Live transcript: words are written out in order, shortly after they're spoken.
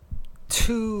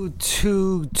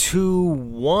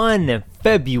22221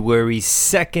 February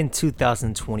 2nd,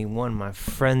 2021. My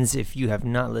friends, if you have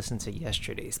not listened to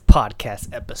yesterday's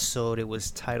podcast episode, it was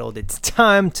titled It's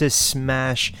Time to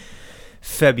Smash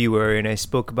February, and I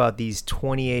spoke about these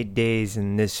 28 days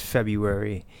in this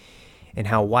February and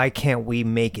how why can't we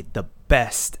make it the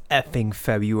best effing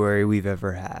February we've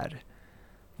ever had.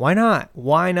 Why not?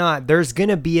 Why not? There's going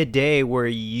to be a day where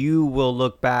you will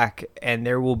look back and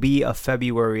there will be a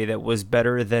February that was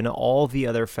better than all the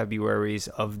other Februaries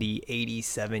of the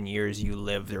 87 years you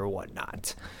lived or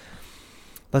whatnot.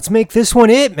 Let's make this one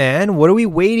it, man. What are we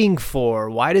waiting for?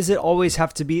 Why does it always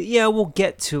have to be, yeah, we'll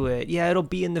get to it. Yeah, it'll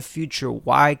be in the future.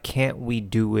 Why can't we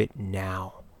do it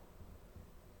now?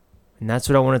 And that's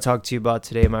what I want to talk to you about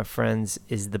today, my friends,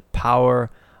 is the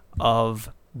power of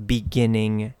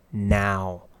beginning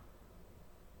now.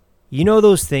 You know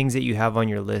those things that you have on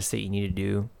your list that you need to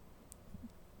do?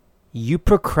 You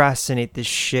procrastinate the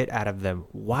shit out of them.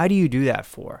 Why do you do that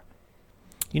for?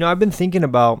 You know, I've been thinking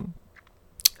about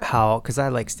how, because I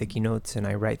like sticky notes and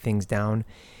I write things down,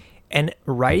 and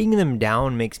writing them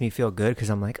down makes me feel good because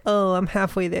I'm like, oh, I'm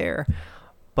halfway there.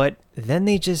 But then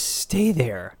they just stay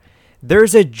there.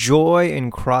 There's a joy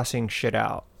in crossing shit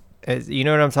out. You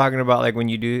know what I'm talking about? Like when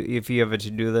you do, if you have a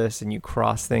to-do list and you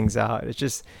cross things out, it's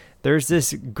just, there's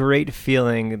this great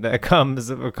feeling that comes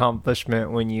of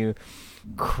accomplishment when you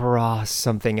cross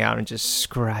something out and just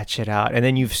scratch it out. And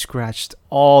then you've scratched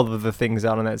all of the things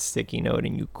out on that sticky note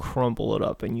and you crumple it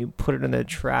up and you put it in the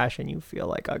trash and you feel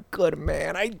like a good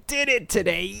man. I did it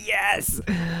today. Yes.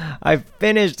 I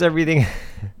finished everything.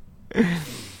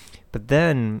 But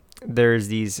then there's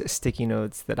these sticky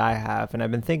notes that I have, and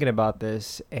I've been thinking about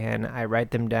this, and I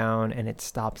write them down and it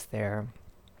stops there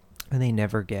and they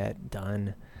never get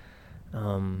done.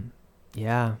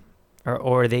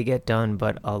 Or they get done,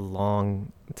 but a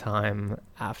long time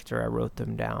after I wrote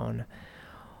them down.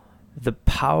 The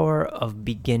power of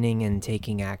beginning and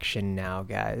taking action now,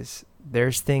 guys.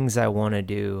 There's things I want to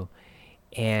do,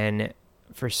 and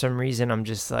for some reason I'm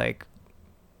just like,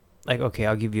 okay,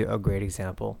 I'll give you a great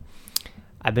example.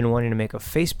 I've been wanting to make a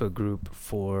Facebook group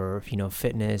for,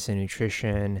 fitness and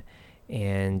nutrition,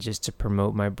 and just to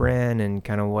promote my brand and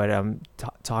kind of what I'm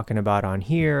talking about on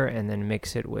here, and then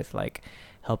mix it with like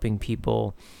helping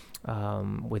people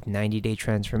with 90-day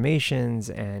transformations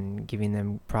and giving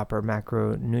them proper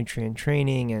macronutrient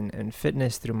training and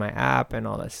fitness through my app and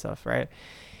all that stuff, right?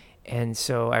 And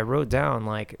so I wrote down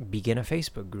like begin a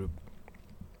Facebook group.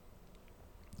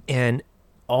 And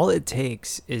all it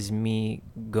takes is me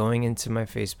going into my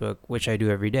Facebook, which I do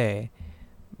every day,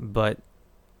 but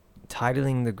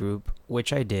titling the group,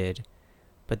 which I did,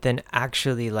 but then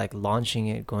actually like launching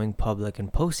it, going public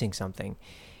and posting something.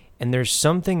 And there's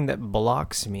something that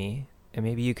blocks me, and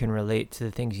maybe you can relate to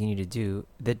the things you need to do,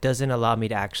 that doesn't allow me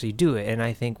to actually do it. And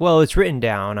I think, well, it's written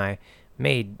down. I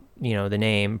made, the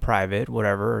name private,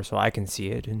 whatever, so I can see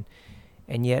it. And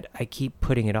yet I keep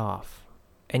putting it off.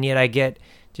 And yet I get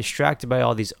distracted by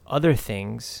all these other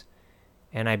things,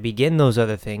 and I begin those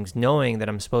other things knowing that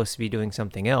I'm supposed to be doing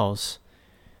something else,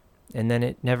 and then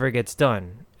it never gets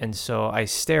done. And so I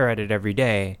stare at it every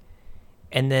day,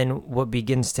 and then what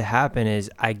begins to happen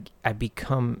is I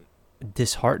become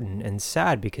disheartened and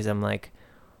sad because I'm like,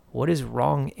 what is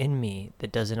wrong in me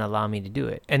that doesn't allow me to do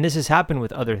it? And this has happened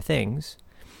with other things,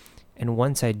 and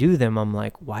once I do them, I'm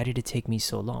like, why did it take me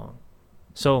so long?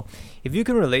 So if you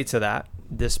can relate to that,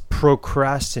 this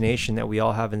procrastination that we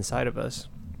all have inside of us,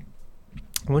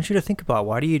 I want you to think about,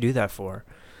 why do you do that for?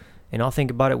 And I'll think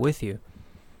about it with you.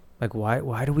 Like,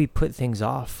 why do we put things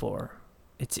off for?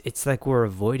 It's like we're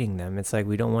avoiding them. It's like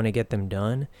we don't want to get them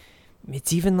done.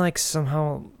 It's even like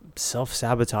somehow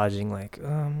self-sabotaging, like, oh,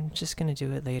 I'm just going to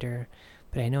do it later,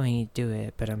 but I know I need to do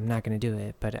it, but I'm not going to do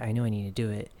it, but I know I need to do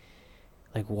it.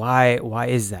 Like, why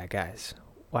is that, guys?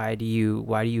 Why do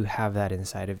you have that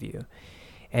inside of you?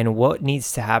 And what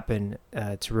needs to happen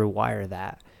to rewire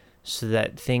that so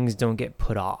that things don't get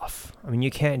put off? I mean,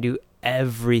 you can't do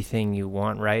everything you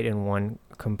want, right, in one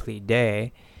complete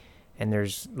day. And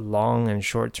there's long and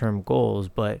short-term goals,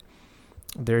 but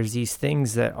there's these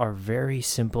things that are very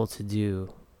simple to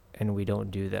do and we don't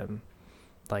do them,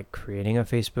 like creating a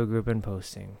Facebook group and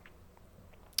posting.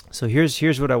 So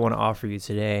here's what I want to offer you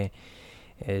today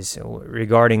is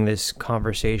regarding this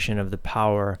conversation of the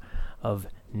power of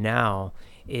now,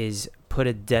 is put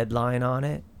a deadline on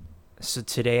it. So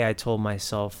today I told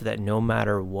myself that no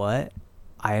matter what,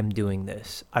 I am doing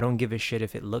this. I don't give a shit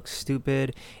if it looks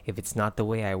stupid, if it's not the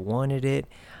way I wanted it.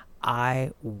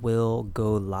 I will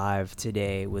go live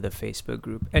today with a Facebook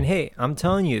group. And hey, I'm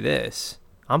telling you this.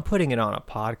 I'm putting it on a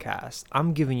podcast.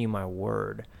 I'm giving you my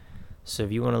word. So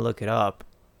if you want to look it up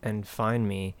and find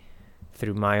me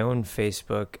through my own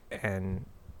Facebook and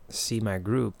see my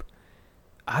group,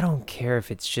 I don't care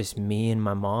if it's just me and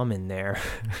my mom in there.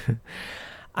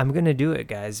 I'm going to do it,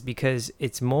 guys, because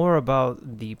it's more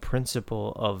about the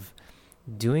principle of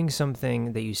doing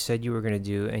something that you said you were going to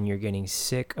do and you're getting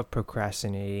sick of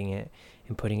procrastinating it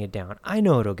and putting it down. I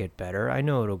know it'll get better. I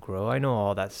know it'll grow. I know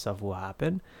all that stuff will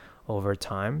happen over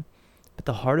time. But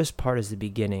the hardest part is the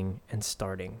beginning and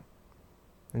starting.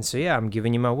 And so, yeah, I'm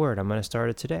giving you my word. I'm going to start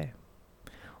it today.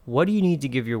 What do you need to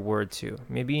give your word to?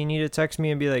 Maybe you need to text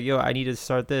me and be like, yo, I need to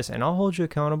start this, and I'll hold you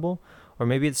accountable. Or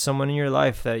maybe it's someone in your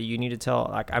life that you need to tell,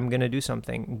 like, I'm going to do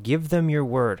something. Give them your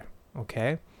word,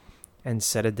 okay? And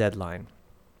set a deadline.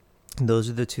 Those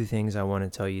are the two things I want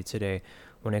to tell you today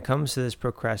when it comes to this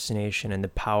procrastination and the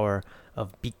power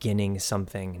of beginning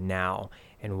something now.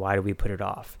 And why do we put it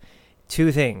off?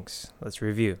 Two things. Let's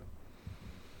review.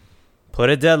 Put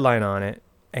a deadline on it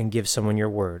and give someone your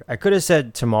word. I could have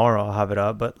said tomorrow I'll have it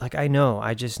up, but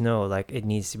I just know it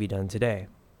needs to be done today.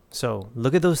 So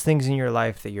look at those things in your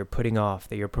life that you're putting off,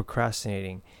 that you're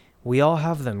procrastinating. We all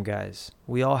have them, guys.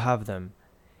 We all have them.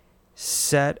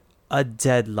 Set a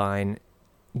deadline.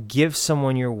 Give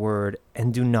someone your word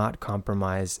and do not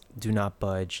compromise. Do not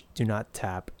budge. Do not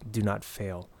tap. Do not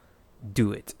fail.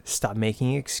 Do it. Stop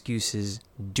making excuses.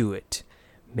 Do it.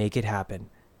 Make it happen.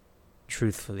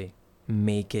 Truthfully,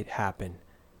 make it happen.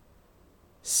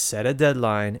 Set a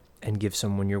deadline and give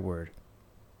someone your word.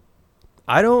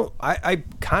 I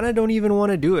kind of don't even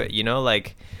want to do it,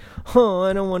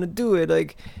 I don't want to do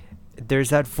it. There's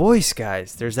that voice,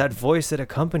 guys. There's that voice that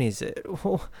accompanies it.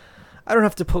 Oh, I don't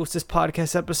have to post this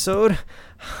podcast episode,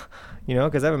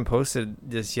 because I haven't posted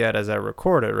this yet as I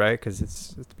record it, right? Because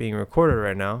it's being recorded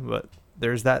right now. But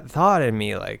there's that thought in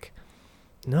me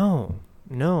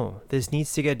no, this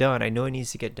needs to get done. I know it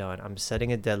needs to get done. I'm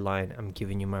setting a deadline. I'm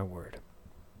giving you my word.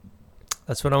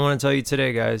 That's what I want to tell you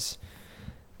today, guys.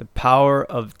 The power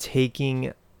of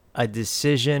taking a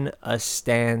decision, a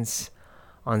stance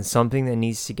on something that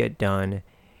needs to get done,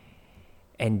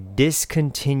 and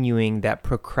discontinuing that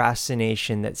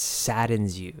procrastination that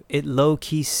saddens you. It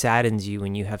low-key saddens you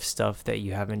when you have stuff that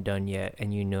you haven't done yet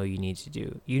and you know you need to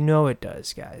do. You know it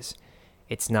does, guys.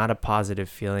 It's not a positive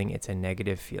feeling. It's a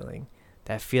negative feeling.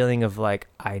 That feeling of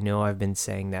I know I've been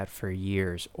saying that for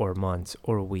years or months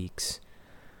or weeks.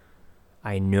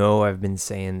 I know I've been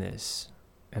saying this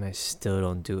and I still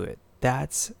don't do it.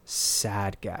 That's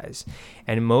sad, guys.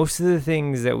 And most of the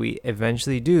things that we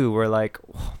eventually do, we're like,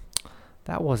 oh,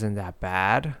 that wasn't that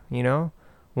bad, When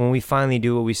we finally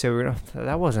do what we say we're going to,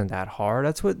 that wasn't that hard.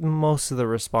 That's what most of the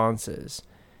response is.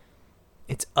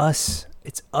 It's us.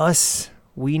 It's us.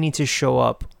 We need to show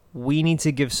up. We need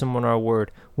to give someone our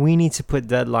word. We need to put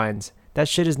deadlines. That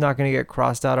shit is not going to get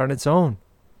crossed out on its own.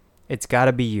 It's got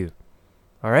to be you.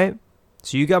 All right?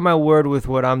 So you got my word with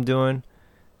what I'm doing.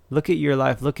 Look at your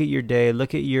life. Look at your day.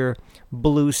 Look at your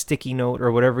blue sticky note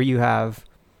or whatever you have.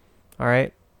 All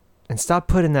right? And stop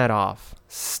putting that off.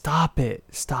 Stop it.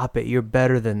 Stop it. You're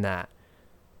better than that.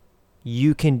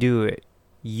 You can do it.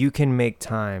 You can make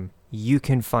time. You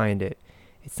can find it.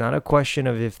 It's not a question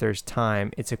of if there's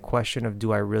time. It's a question of,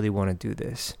 do I really want to do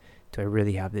this? Do I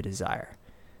really have the desire?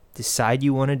 Decide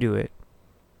you want to do it.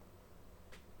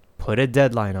 Put a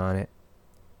deadline on it.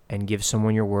 And give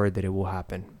someone your word that it will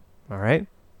happen. All right?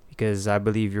 Because I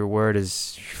believe your word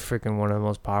is freaking one of the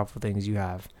most powerful things you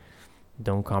have.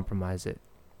 Don't compromise it.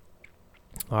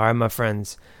 All right, my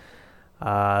friends.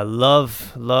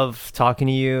 Love talking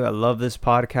to you. I love this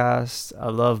podcast. I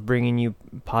love bringing you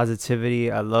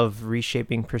positivity. I love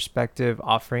reshaping perspective,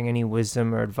 offering any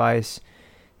wisdom or advice.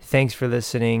 Thanks for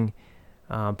listening.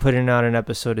 Putting out an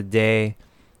episode a day.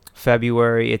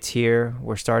 February, it's here.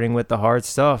 We're starting with the hard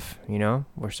stuff,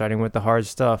 We're starting with the hard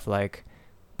stuff like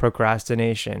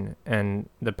procrastination and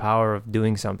the power of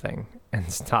doing something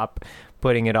and stop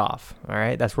putting it off, all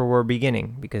right? That's where we're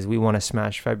beginning because we want to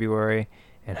smash February,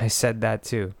 and I said that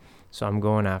too. So I'm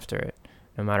going after it.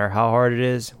 No matter how hard it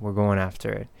is, we're going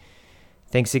after it.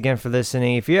 Thanks again for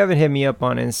listening. If you haven't hit me up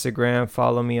on Instagram,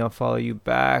 follow me. I'll follow you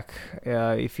back.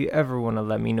 If you ever want to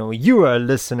let me know you are a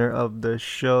listener of the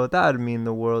show, that would mean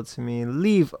the world to me.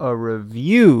 Leave a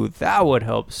review. That would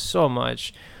help so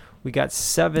much. We got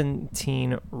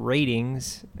 17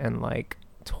 ratings and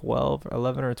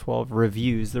 11 or 12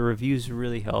 reviews. The reviews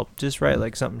really help. Just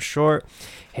write something short.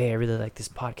 Hey, I really like this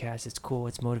podcast. It's cool.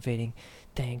 It's motivating.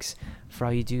 Thanks for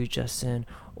all you do, Justin.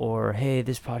 Or, hey,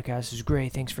 this podcast is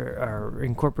great. Thanks for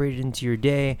incorporating it into your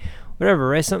day. Whatever,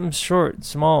 write something short,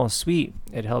 small, sweet.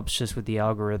 It helps just with the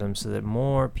algorithm so that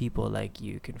more people like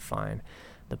you can find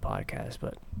the podcast.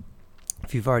 But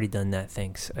If you've already done that,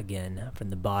 thanks again from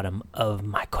the bottom of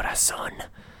my corazon.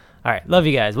 All right, love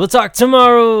you guys. We'll talk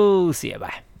tomorrow. See ya.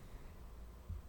 Bye.